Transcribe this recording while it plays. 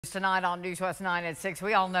Tonight on News West 9 at 6,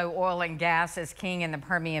 we all know oil and gas is king in the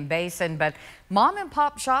Permian Basin, but mom and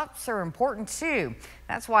pop shops are important too.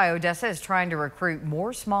 That's why Odessa is trying to recruit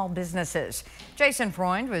more small businesses. Jason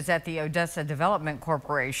Freund was at the Odessa Development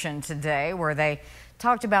Corporation today, where they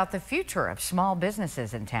talked about the future of small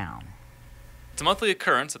businesses in town. It's a monthly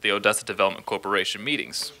occurrence at the Odessa Development Corporation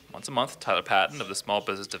meetings. Once a month, Tyler Patton of the Small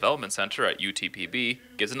Business Development Center at UTPB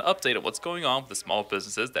gives an update on what's going on with the small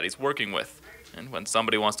businesses that he's working with. And when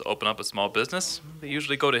somebody wants to open up a small business, they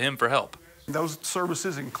usually go to him for help. Those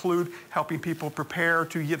services include helping people prepare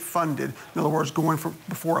to get funded. In other words, going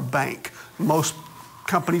before a bank. Most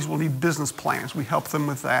companies will need business plans. We help them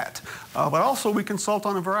with that. But also we consult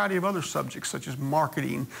on a variety of other subjects, such as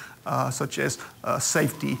marketing, such as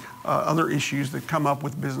safety, other issues that come up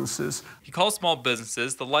with businesses. He calls small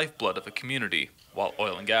businesses the lifeblood of a community. While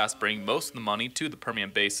oil and gas bring most of the money to the Permian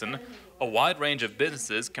Basin, a wide range of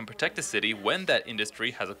businesses can protect the city when that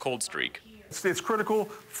industry has a cold streak. It's critical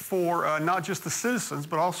for not just the citizens,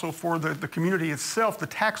 but also for the community itself, the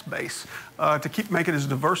tax base, to make it as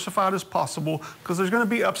diversified as possible, because there's going to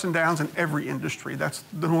be ups and downs in every industry. That's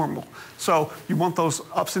the normal. So you want those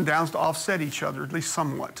ups and downs to offset each other, at least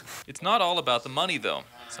somewhat. It's not all about the money, though.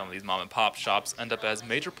 Some of these mom and pop shops end up as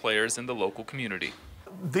major players in the local community.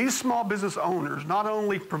 These small business owners not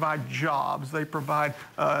only provide jobs, they provide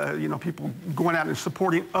people going out and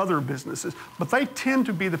supporting other businesses, but they tend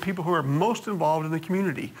to be the people who are most involved in the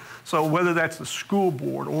community. So whether that's the school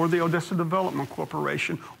board or the Odessa Development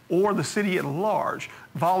Corporation or the city at large,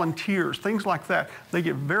 volunteers, things like that, they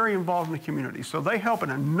get very involved in the community. So they help in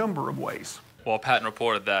a number of ways. While Patton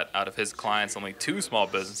reported that out of his clients, only 2 small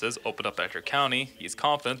businesses opened up at your county, he's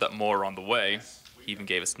confident that more are on the way. He even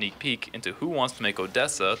gave a sneak peek into who wants to make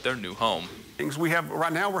Odessa their new home.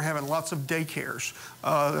 Right now we're having lots of daycares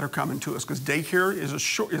that are coming to us, because daycare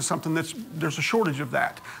is something there's a shortage of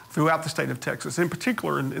that throughout the state of Texas, in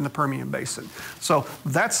particular in the Permian Basin. So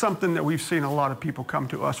that's something that we've seen a lot of people come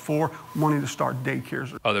to us for, wanting to start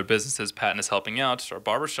daycares. Other businesses Patton is helping out are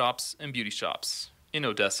barber shops and beauty shops. In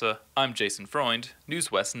Odessa, I'm Jason Freund,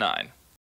 News West 9.